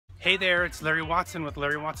Hey there, it's Larry Watson with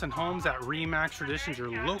Larry Watson Homes at RE/MAX Traditions,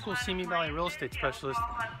 your local Simi Valley real estate specialist.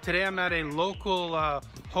 Today I'm at a local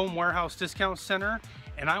home warehouse discount center,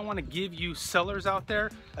 and I want to give you sellers out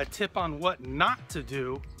there a tip on what not to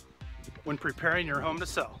do when preparing your home to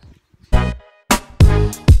sell.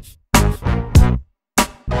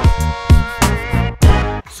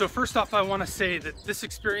 So first off, I want to say that this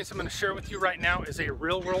experience I'm going to share with you right now is a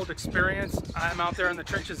real world experience. I'm out there in the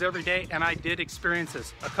trenches every day, and I did experience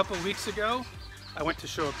this. A couple of weeks ago, I went to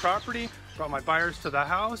show a property, brought my buyers to the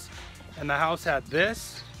house, and the house had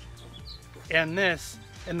this and this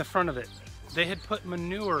in the front of it. They had put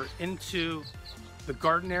manure into the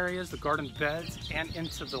garden areas, the garden beds, and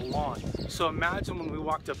into the lawn. So imagine when we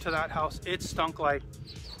walked up to that house, it stunk like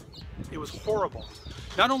it was horrible.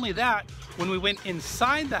 Not only that, when we went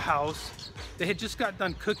inside the house, they had just got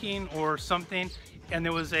done cooking or something, and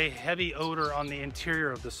there was a heavy odor on the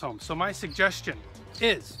interior of this home. So my suggestion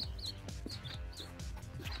is,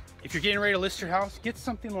 if you're getting ready to list your house, get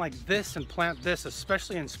something like this and plant this,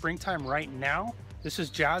 especially in springtime right now. This is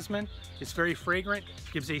jasmine. It's very fragrant,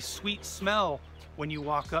 gives a sweet smell when you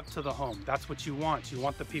walk up to the home. That's what you want. You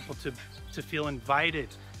want the people to feel invited.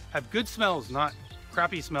 Have good smells, not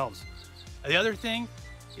crappy smells. The other thing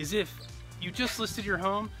is, if you just listed your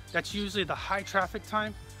home, that's usually the high traffic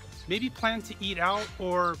time. Maybe plan to eat out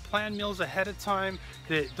or plan meals ahead of time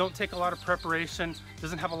that don't take a lot of preparation,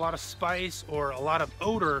 doesn't have a lot of spice or a lot of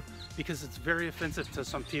odor, because it's very offensive to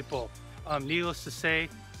some people. Needless to say,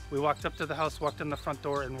 we walked up to the house, walked in the front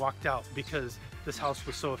door, and walked out because this house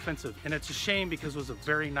was so offensive. And it's a shame because it was a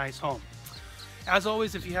very nice home. As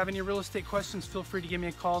always, if you have any real estate questions, feel free to give me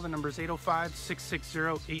a call. The number is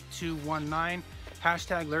 805-660-8219.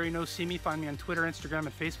 Hashtag Larry Knows See Me. Find me on Twitter, Instagram,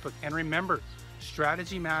 and Facebook. And remember,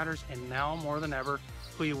 strategy matters, and now more than ever,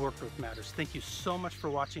 who you work with matters. Thank you so much for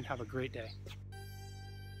watching. Have a great day.